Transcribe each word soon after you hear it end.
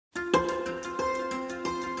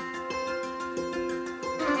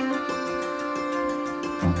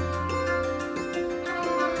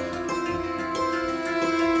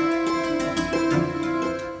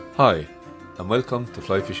Hi, and welcome to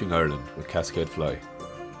Fly Fishing Ireland with Cascade Fly,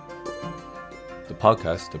 the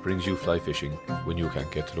podcast that brings you fly fishing when you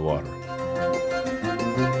can't get to the water.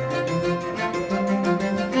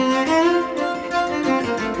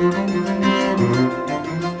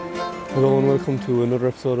 Hello and welcome to another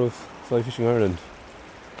episode of Fly Fishing Ireland.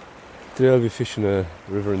 Today I'll be fishing a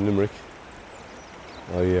river in Limerick.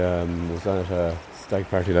 I was at a stag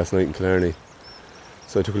party last night in Killarney,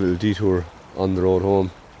 so I took a little detour on the road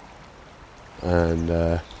home and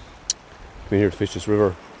came here to fish this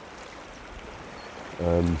river.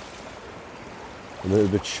 I'm a little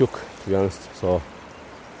bit shook, to be honest, so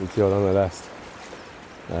we'll see how long I last.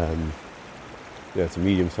 It's a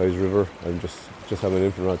medium-sized river. I'm just having an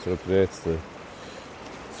infant rod set up today. It's the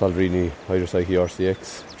Soldrini Hydropsyche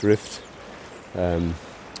RCX Drift.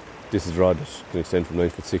 This is a rod that can extend from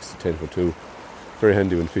 9'6" to 10'2". Very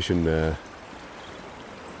handy when fishing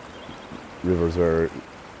rivers where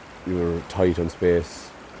you're tight on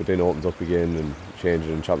space, but then opens up again and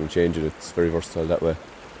changing and chopping and changing. It's very versatile that way.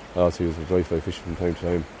 I also use it for dry fly fishing from time to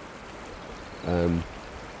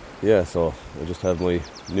time. So I just have my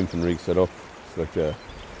Nymphing rig set up. It's like a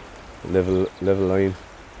level line,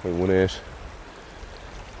 0.18.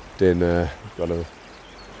 Then got a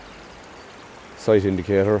sight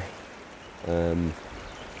indicator. Then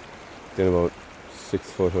about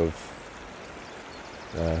 6 foot of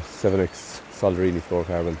 7x Soldrini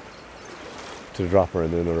fluorocarbon to the dropper,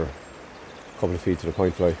 and then another couple of feet to the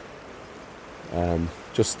point fly.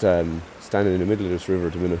 Standing in the middle of this river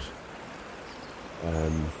at the minute,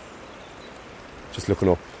 just looking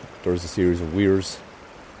up. There's a series of weirs,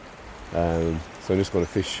 so I'm just going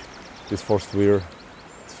to fish this first weir.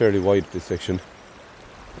 It's fairly wide, this section.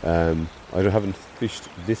 I haven't fished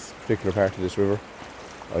this particular part of this river.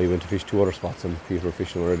 I went to fish 2 other spots and people are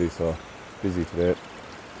fishing already, so busy today.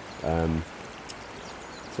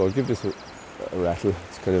 So I'll give this a rattle.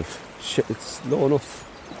 It's kind of it's low enough.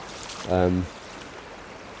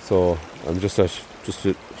 So I'm just at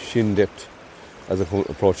shin depth as I'm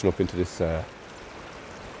approaching up into this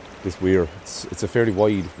weir. It's a fairly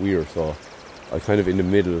wide weir, so I'm kind of in the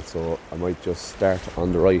middle, so I might just start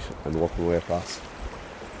on the right and work my way across.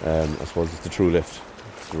 I suppose it's the true left.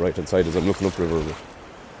 It's the right hand side as I'm looking up river.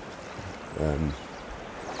 But,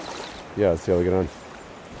 I'll see how I get on.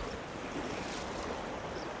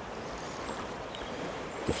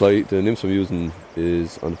 The nymphs I'm using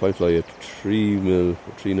is on the point fly at 3mm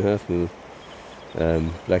or 3.5mm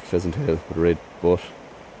black pheasant tail with a red butt,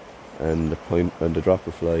 and the dropper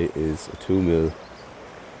fly is a 2mm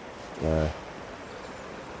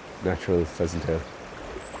natural pheasant tail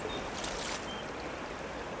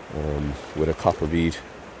with a copper bead.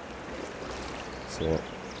 So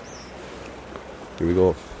here we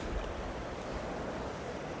go.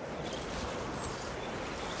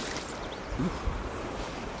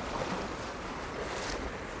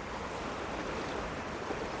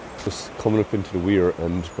 Just coming up into the weir,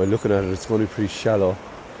 and by looking at it, it's going to be pretty shallow,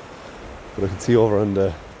 but I can see over on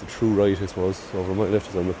the true right, I suppose, over my left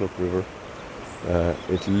as I'm looking up the river,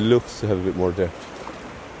 it looks to have a bit more depth,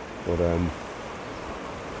 but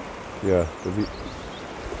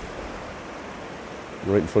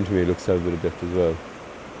right in front of me it looks to have a bit of depth as well.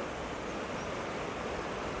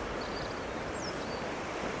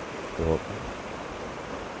 So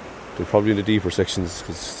they're probably in the deeper sections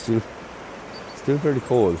because it's still fairly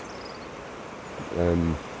cold.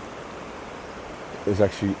 It's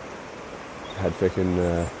actually had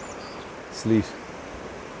fucking sleet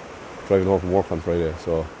driving home from work on Friday,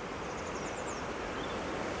 so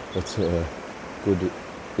that's a good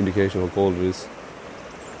indication of how cold it is.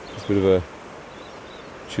 It's a bit of a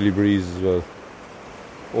chilly breeze as well.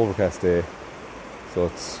 Overcast day, so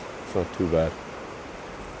it's not too bad.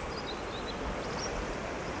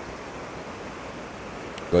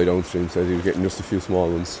 Guy downstream said he was getting just a few small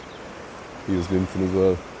ones. He was nymphing as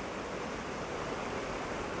well.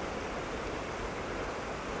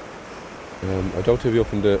 I doubt he'll be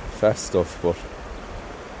up in the fast stuff, but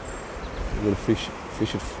I'm going to fish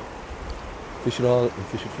it all and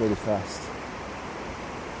fish it fairly fast.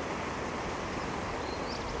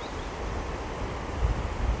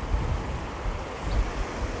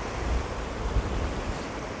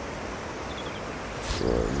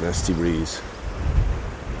 Oh, nasty breeze.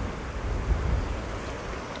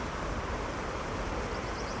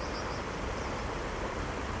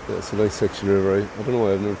 It's a nice section of river. I don't know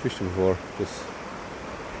why I've never fished it before. Just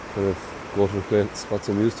kind of go to the spots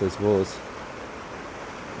I'm used to, I suppose.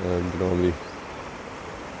 And normally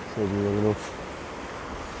serve me long enough.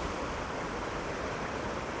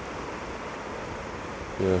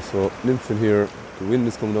 Yeah, so nymphing here, the wind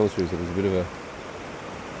is coming downstream, so there's a bit of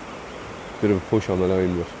bit of a push on the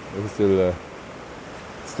line, but I'm still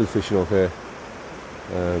fishing okay.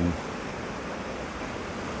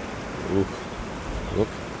 Look,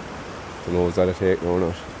 don't know is that a take now or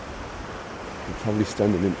not. I'm probably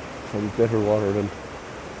standing in probably better water than.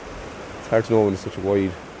 It's hard to know when it's such a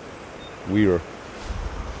wide weir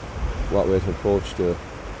what way to approach the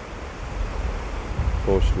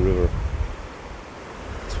river.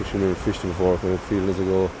 Especially when I've fished it before, kind of feel as I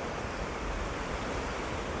go.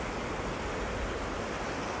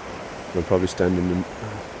 I'm probably standing in.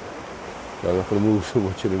 I'm not going to move too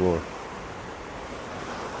much anymore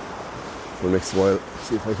for the next while.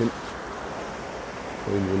 See if I can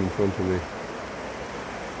find one in front of me.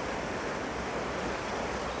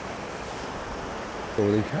 So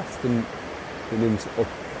when I'm casting the nymphs up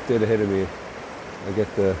dead ahead of me, I get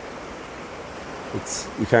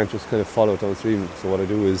you can't just kind of follow it downstream. So what I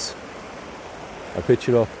do is I pitch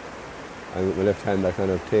it up, and with my left hand I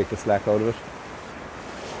kind of take the slack out of it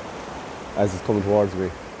as it's coming towards me.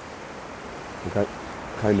 I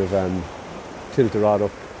kind of tilt the rod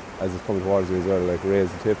up as it's coming towards me as well, like raise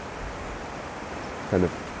the tip. Kind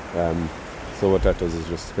of, so what that does is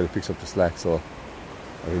just kind of picks up the slack, so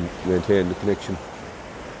I can maintain the connection.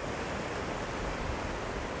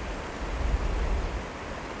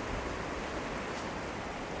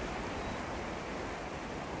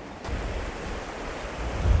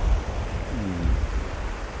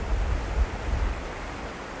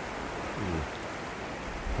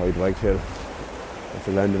 Pied whitetail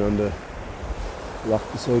after landing on the rock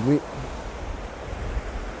beside me.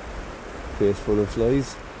 Face full of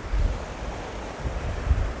flies.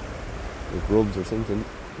 Like grubs or something.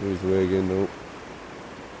 Here's the way again now.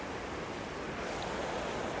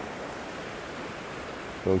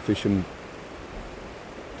 I'm fishing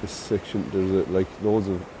this section. There's like loads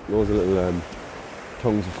of little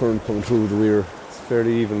tongues of current coming through the weir. It's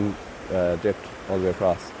fairly even depth all the way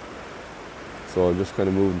across. So I'm just kind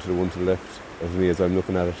of moving to the one to the left of me as I'm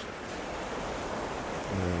looking at it.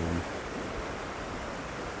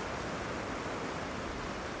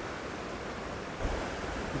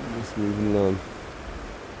 Just moving along.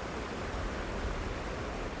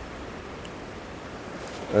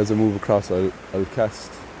 As I move across, I'll cast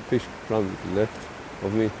fish from the left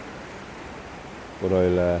of me, but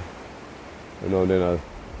every now and then I'll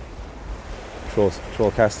throw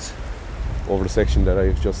a cast over the section that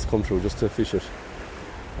I've just come through just to fish it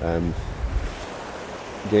again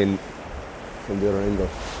from the other angle.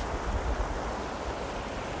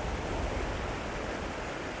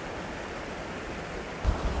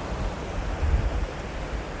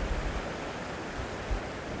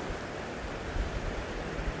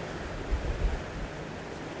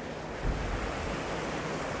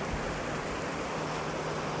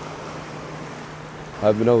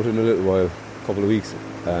 I've been out in a little while, a couple of weeks.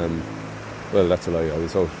 Well, that's a lie. I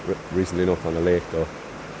was out recently enough on a lake though.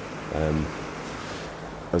 I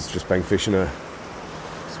was just bank fishing a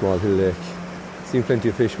small hill lake. Seen plenty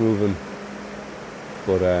of fish moving,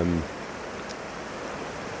 but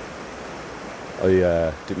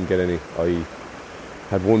I didn't get any. I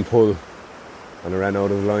had one pull and I ran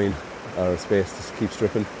out of line or space to keep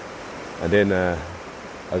stripping, and then I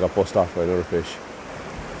got bussed off by another fish.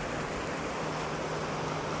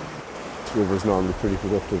 This river's normally pretty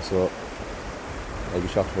productive, so I'll be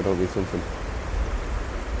shocked if I don't get something.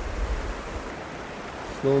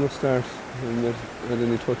 Slow enough start, I haven't had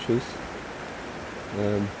any touches.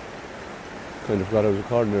 Kind of got out of the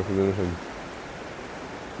corner there for a minute and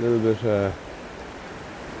a little bit,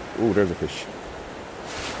 oh, there's a fish.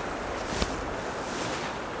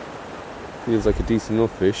 Feels like a decent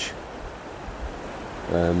enough fish.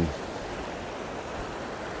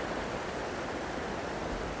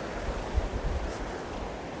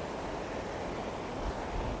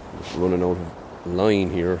 Running out of line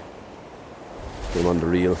here. Get him on the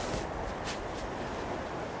reel.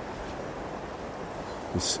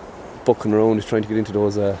 He's bucking around, he's trying to get into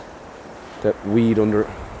those that weed under.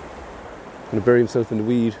 Gonna bury himself in the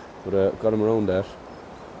weed, but got him around that.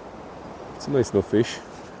 It's a nice enough fish.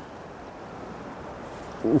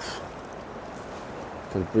 Oof.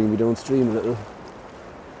 Kind of bring me downstream a little.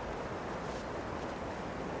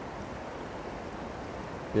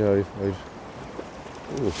 Yeah, oh,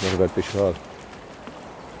 it's not a bad fish at all.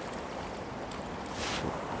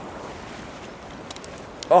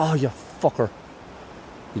 Oh, you fucker.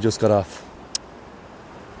 He just got off.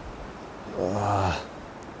 I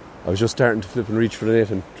was just starting to flip and reach for the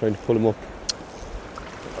net and trying to pull him up.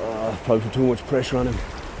 Probably put too much pressure on him.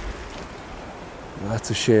 That's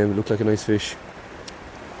a shame. It looked like a nice fish.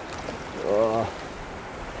 Yeah,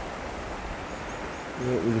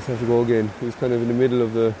 we just have to go again. He was kind of in the middle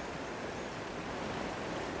of the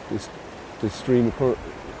this stream of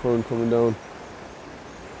current coming down.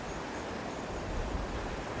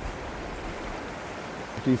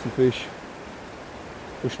 Decent fish,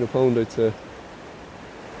 pushing a pound I'd say. I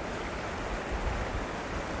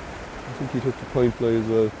think he took the point fly as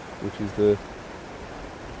well, which is the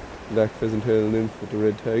black pheasant tail nymph with the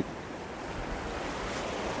red tag.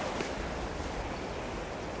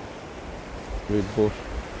 Red butt.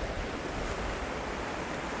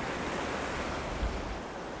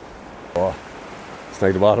 Oh,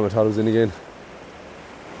 snagged the bottom, I thought it was in again.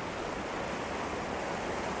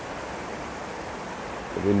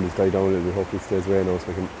 The wind has died down a little bit, hopefully it stays away now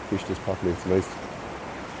so I can fish this properly. It's nice.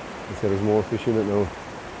 I say there's more fish in it now.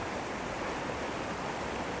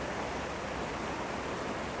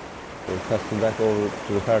 So I'm casting back over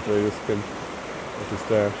to the part where I just came at the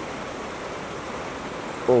start.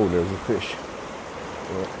 Oh, there's a fish.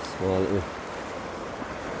 Oh, small. I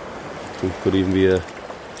think it could even be a...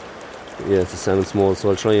 Yeah, it's a salmon small, so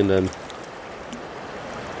I'll try and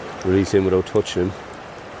release him without touching him.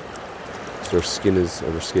 Their skin is,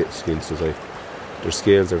 or their their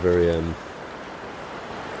scales are very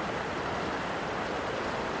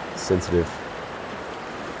sensitive.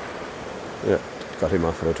 Yeah, got him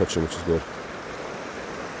off without touching him, which is good.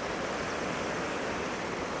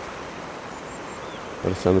 A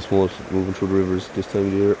lot of salmon smalls moving through the rivers this time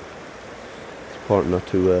of the year. It's important not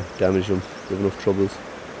to damage them. They have enough troubles.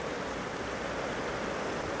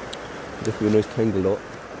 Definitely a nice tangle though.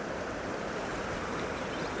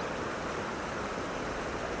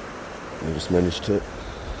 I just managed to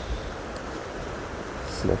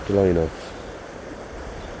snap the line off.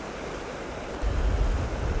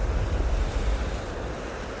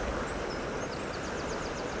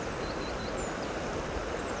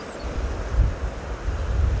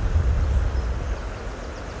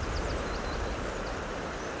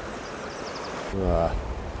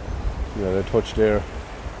 Yeah, the touch there.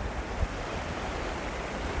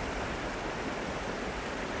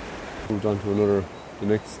 Moved on to the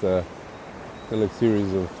next kind of like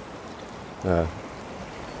series of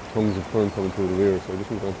tongues of current coming through the rear, so I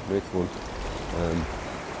just moved on to the next one.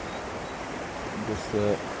 Just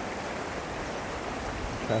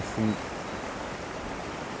casting.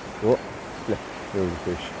 Oh, yeah, there's a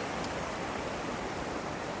fish.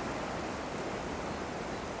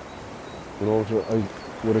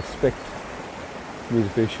 I would expect to meet a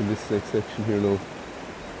fish in this next section here now.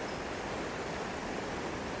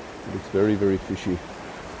 It looks very, very fishy. The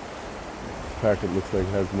part that looks like it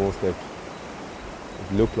has the most depth.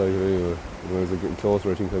 It looked like it anyway. When I was getting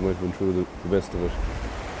closer, I think I might have been through the best of it.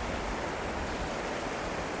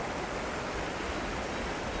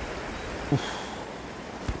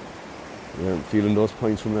 Yeah, I'm feeling those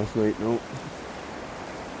pints from last night now.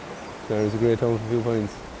 There's a great town for a few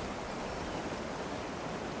pints.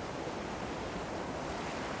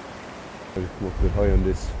 I'll come up a bit high on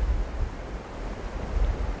this.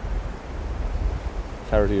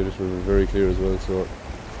 Clarity of this river is very clear as well, so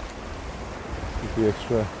it'll be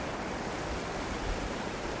extra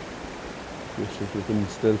looking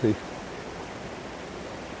stealthy.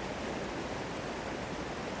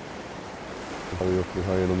 Probably up a bit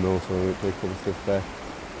high on them now, so I'll take a couple of steps back.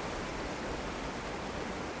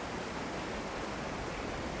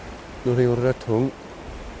 Nothing out of that tongue.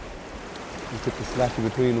 You put the slack in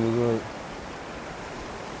between them as well.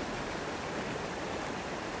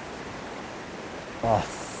 Ah,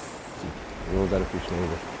 I know that a fish now,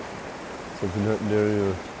 but something happened there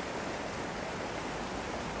anyway.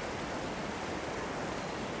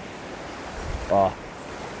 Ah,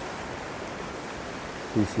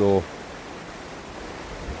 too slow.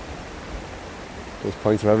 Those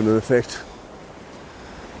points are having an effect.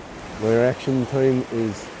 My reaction time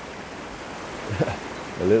is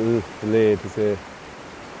a little delayed, to say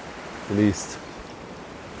the least.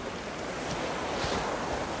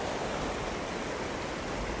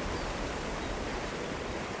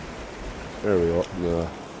 There we go,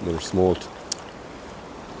 another smolt.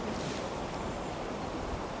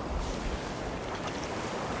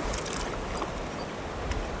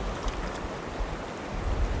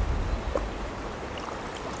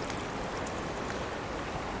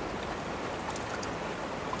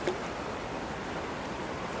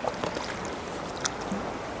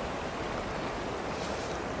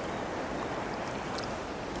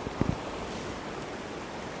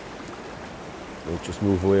 I'll just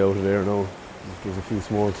move away out of there now. There's a few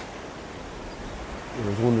smalls.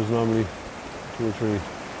 There's one, there's normally 2 or 3, or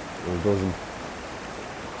a dozen.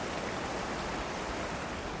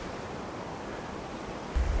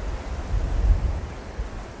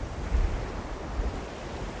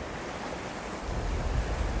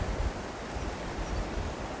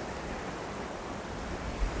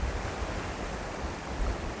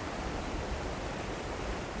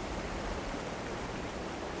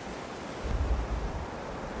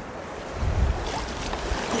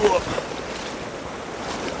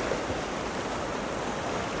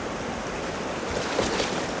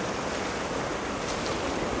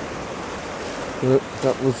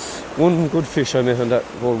 That was one good fish I met on that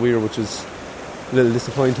whole weir, which is a little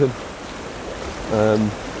disappointing. So I'm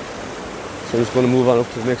just going to move on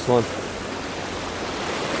up to the next one.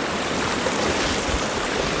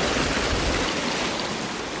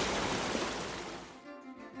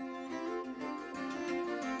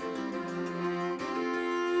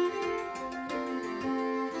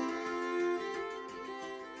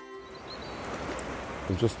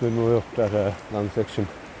 I've just made my way up that long section,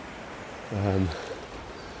 and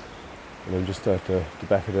I'm just at the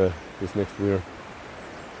back of this next weir.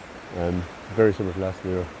 Very similar to last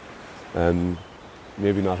weir,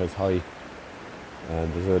 maybe not as high.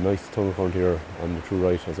 There's a nice tunnel current here on the true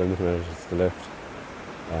right. As I'm looking at it, it's the left.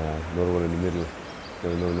 Another one in the middle,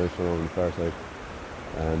 then another nice one over on the far side.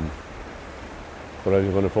 But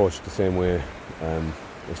I'm going to approach it the same way.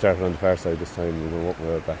 I started on the far side this time. I'm going to walk my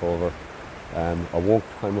way back over. I won't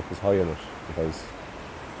climb up as high on it because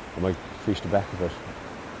I might fish the back of it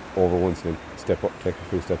over once and then step up, take a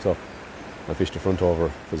few steps up and fish the front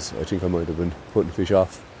over, because I think I might have been putting fish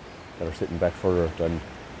off that are sitting back further than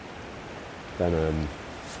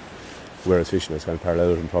where I was fishing. I was kind of parallel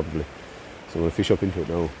with them probably. So I'm going to fish up into it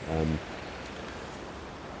now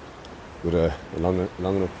with a long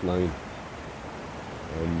enough line,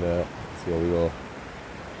 and see how we go.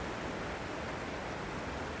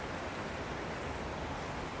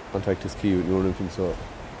 Contact is key with your nymphing, so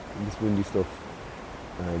in this windy stuff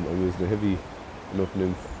I'm using a heavy enough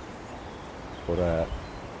nymph, but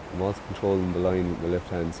I'm also controlling the line with my left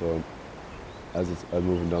hand, so as I'm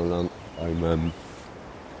moving down along, I'm kind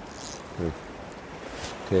of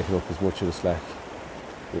taking up as much of the slack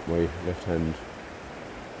with my left hand,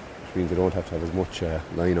 which means I don't have to have as much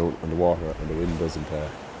line out on the water, and the wind doesn't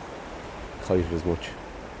kite it as much.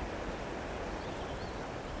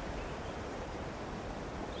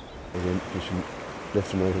 Again, fishing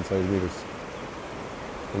left and right hand side meters.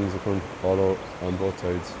 Things are coming all out on both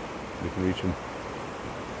sides. You can reach them.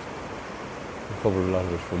 I covered a lot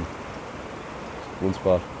of it from one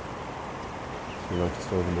spot. You're not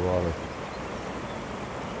disturbing the water.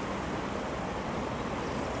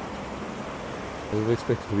 I was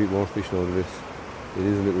expecting to beat more fishing out of this. It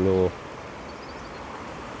is a little low.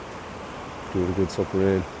 Do it a good supper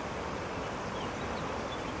rain,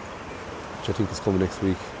 which I think is coming next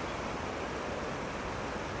week.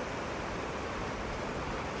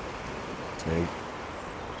 Snag.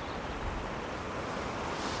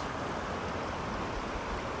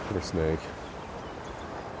 Another snag.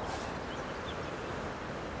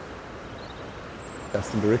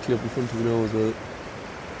 Casting directly up in front of me now as well.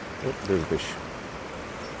 Oh, there's a fish.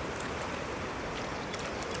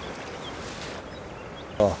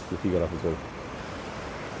 Oh, look, he got off as well.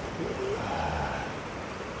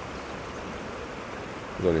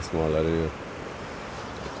 He's only a small lad anyway.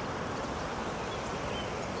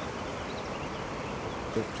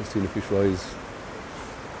 Just seen a fish rise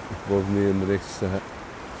above me in the next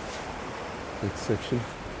section.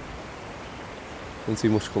 Don't see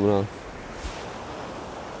much coming on.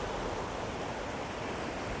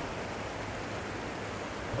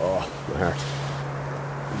 Oh, my heart.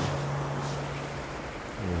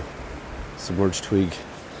 Submerged twig.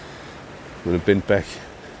 When it bent back,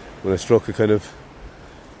 when I struck, it kind of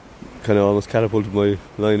almost catapulted my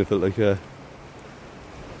line. It felt like a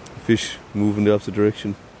fish moving the opposite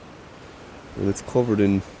direction, and it's covered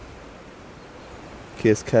in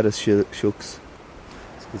case caddis shooks.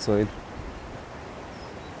 It's a good sign.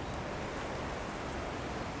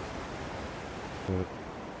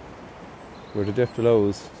 Where the depth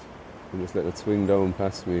allows, I'm just letting it swing down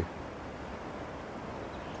past me.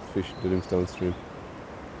 Fish the nymphs downstream.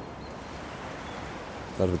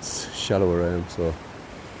 A lot of it's shallow where I am, so it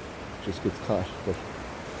just gets caught, but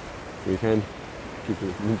we can keep the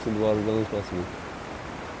nymphs in the water as long as possible.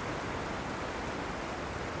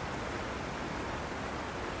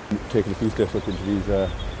 Taking a few steps up into these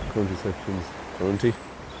currenty sections. Currenty?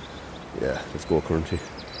 Yeah, let's go currenty.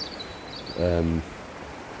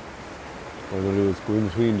 What I'm going to do is go in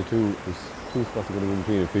between the two. There's two spots I'm going to go in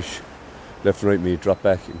between and fish left and right me, drop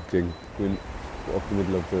back and then go up the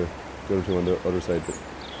middle of the other two on the other side.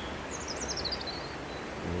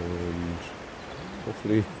 And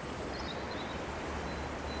hopefully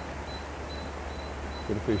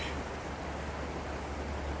get a fish.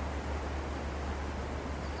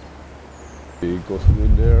 Big gust of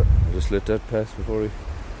wind there. I'll just let that pass before I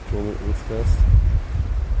throw him into this cast.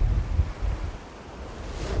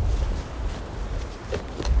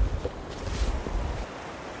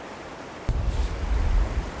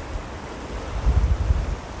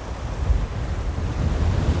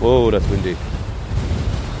 Whoa, that's windy.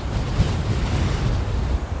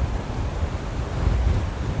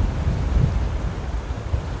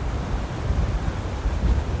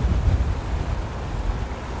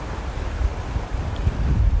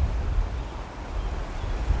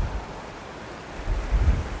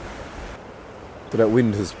 But that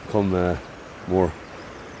wind has become more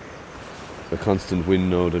a constant wind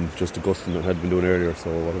now than just a gusting that I had been doing earlier.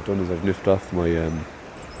 So what I've done is I've nipped off my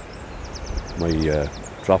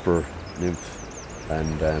dropper nymph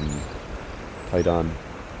and tied on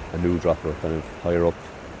a new dropper kind of higher up,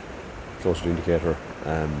 closer to the indicator.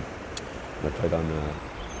 And I've tied on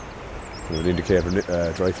an indicator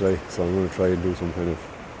dry fly. So I'm going to try and do some kind of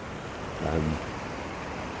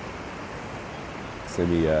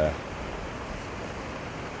semi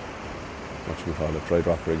dry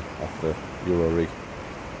drop rig off the Euro rig.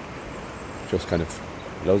 Just kind of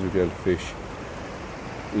allows me to be able to fish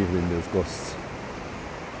even in those gusts.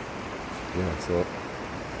 Yeah, so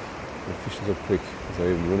I fish this up quick because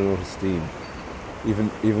I'm running out of steam.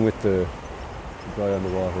 Even with the dry on the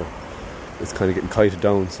water, it's kind of getting kited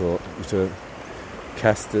down, so you have to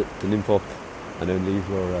cast the nymph up and then leave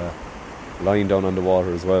your line down on the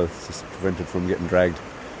water as well. It's just prevented from getting dragged.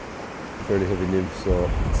 Fairly heavy nymph, so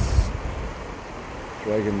it's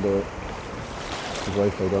dragging the dry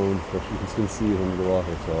fly down, but you can still see it under the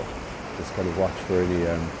water, so just kind of watch for any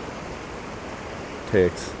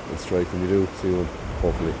takes and strike when you do see one,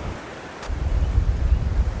 hopefully.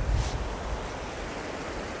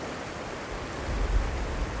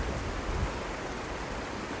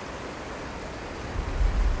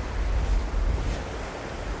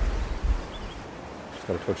 Just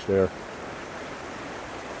got a touch there.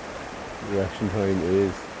 Reaction time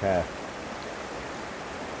is calf.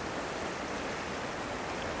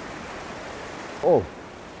 Oh,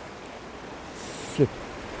 flip.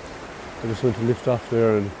 I just went to lift off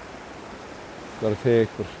there and got a take,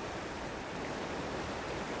 but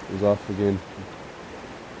it was off again.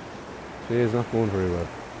 Today is not going very well.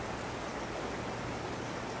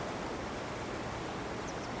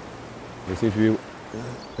 There seems to be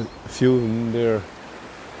a few of them there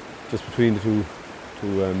just between the two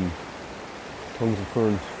tongues of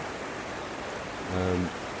current.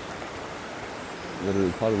 The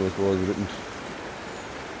little problem was we didn't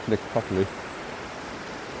connect properly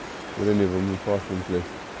with any of them, unfortunately.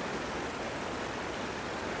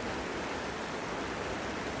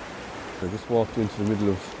 I just walked into the middle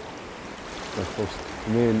of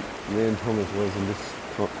the main tongue as was in this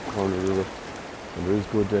corner of the river, and there is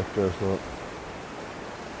good depth there, so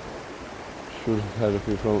should have had a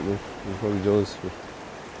few trout in it. It probably does, but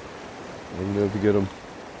I haven't been able to get them.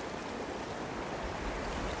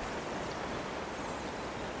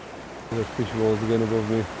 There's fish rolls again above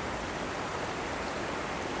me.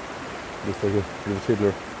 Looks like a bit of a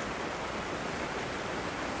tiddler.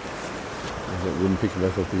 There's that wind picking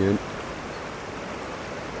back up again.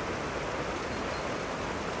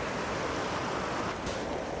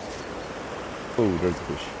 Oh, there's a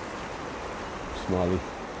fish. Smallie.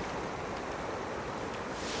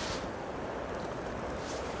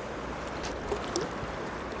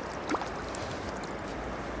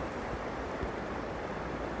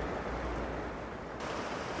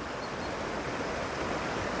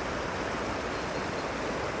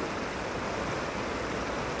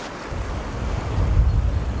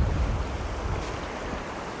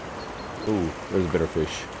 Oh, there's a better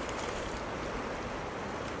fish.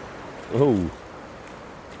 Oh,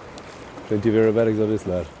 plenty of aerobatics on this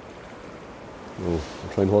lad. Oh,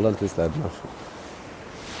 I'll try and hold on to this lad, not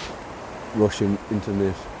rush him into the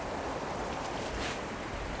net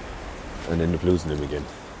and end up losing him again.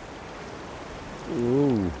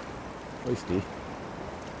 Oh, feisty.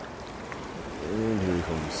 And here he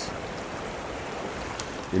comes.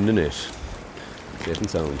 In the net. Getting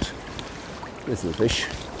sound. Nice little fish.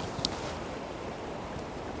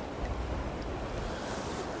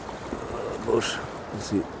 But let's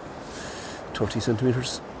see, 30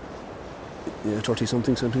 centimetres. Yeah, 30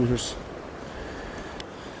 something centimetres.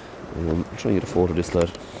 I'm trying to get a photo of this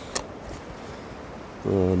lad.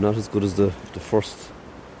 Not as good as the first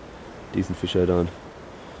decent fish I had on,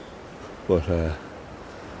 but at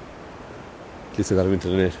least I got him into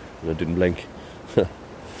the net and I didn't blink.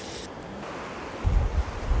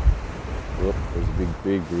 Oh, there's a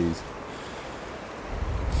big breeze.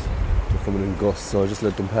 They're coming in gusts, so I just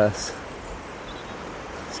let them pass.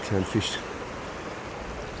 Just can't fish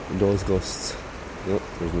in those gusts. No,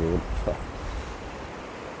 there's another one.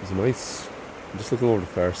 There's a nice. I'm just looking over the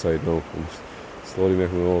far side now. I'm slowly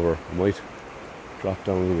making it over. I might drop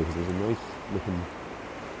down a little bit because there's a nice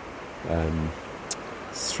looking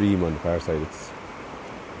stream on the far side.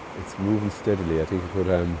 It's moving steadily. I think it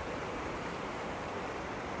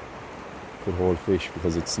could hold fish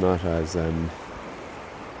because it's not as I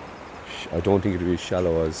don't think it'll be as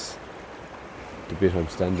shallow as the bit I'm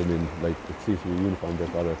standing in. Like, it seems to be uniform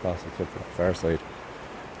depth all the way across except for the far side.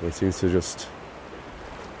 But it seems to just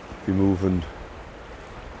be moving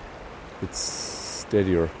bit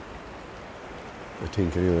steadier. I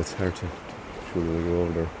think anyway, it's hard to sure when I go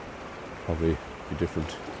over there. Probably be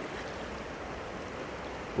different.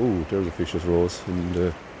 Oh, there's a fish that rose in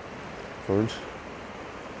the current.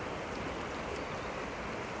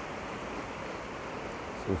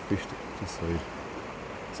 So fished this side.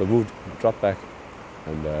 So I dropped back,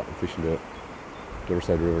 and I'm fishing the other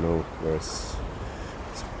side of the river now, where it's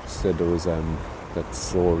said there was that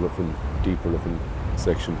slower looking, deeper looking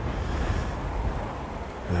section.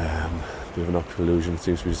 Bit of an optical illusion,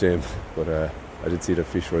 seems to be the same, but I did see that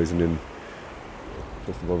fish rising in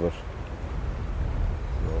just above it.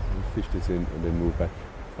 So I fished this in and then moved back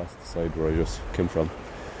past the side where I just came from.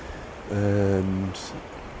 And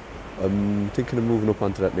I'm thinking of moving up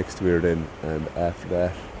onto that next weir then, and after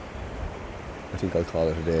that I think I'll call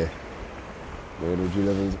it a day. My energy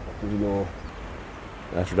levels are pretty low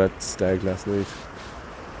after that stag last night.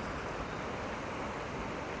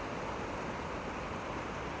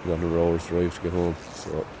 Got another hour's drive to get home, so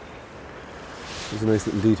it was a nice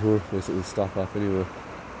little detour, nice little stop off anyway,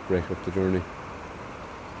 break up the journey.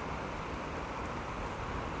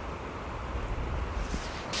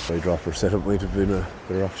 My dropper setup might have been a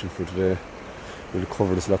better option for today. We'll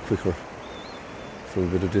cover this a lot quicker from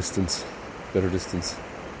a bit of distance, better distance,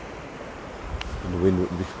 and the wind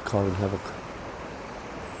wouldn't be causing havoc.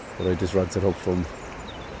 But I had this rod set up from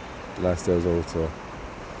the last day I was out, so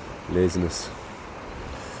laziness.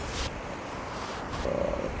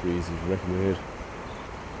 Breeze is wrecking my head.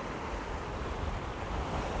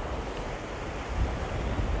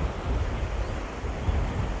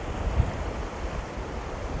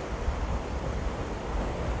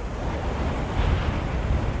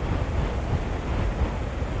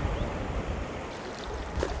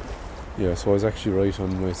 Yeah, so I was actually right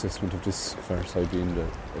on my assessment of this far side being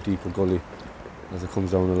a deeper gully as it comes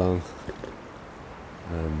down along.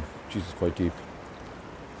 Jesus, quite deep.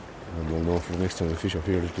 And I'll know for the next time I fish up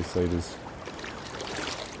here that this side is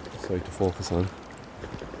the side to focus on.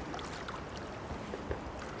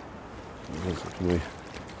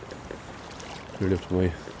 Nearly up to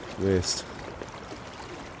my waist.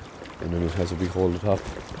 And then it has a big hole at the top.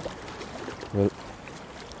 Well,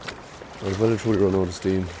 I've well and truly run out of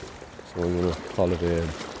steam, so I'm going to call it a day and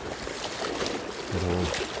head home.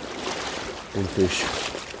 One fish.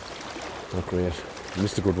 Not great. I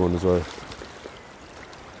missed a good one as well.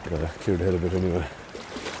 But cleared the head a bit anyway.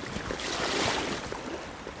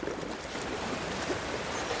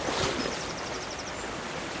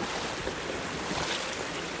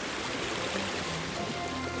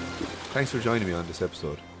 Thanks for joining me on this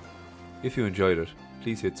episode. If you enjoyed it,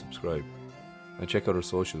 please hit subscribe and check out our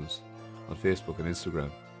socials on Facebook and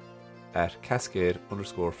Instagram at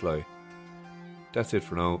Cascade_Fly. That's it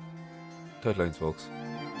for now. Tight lines, folks.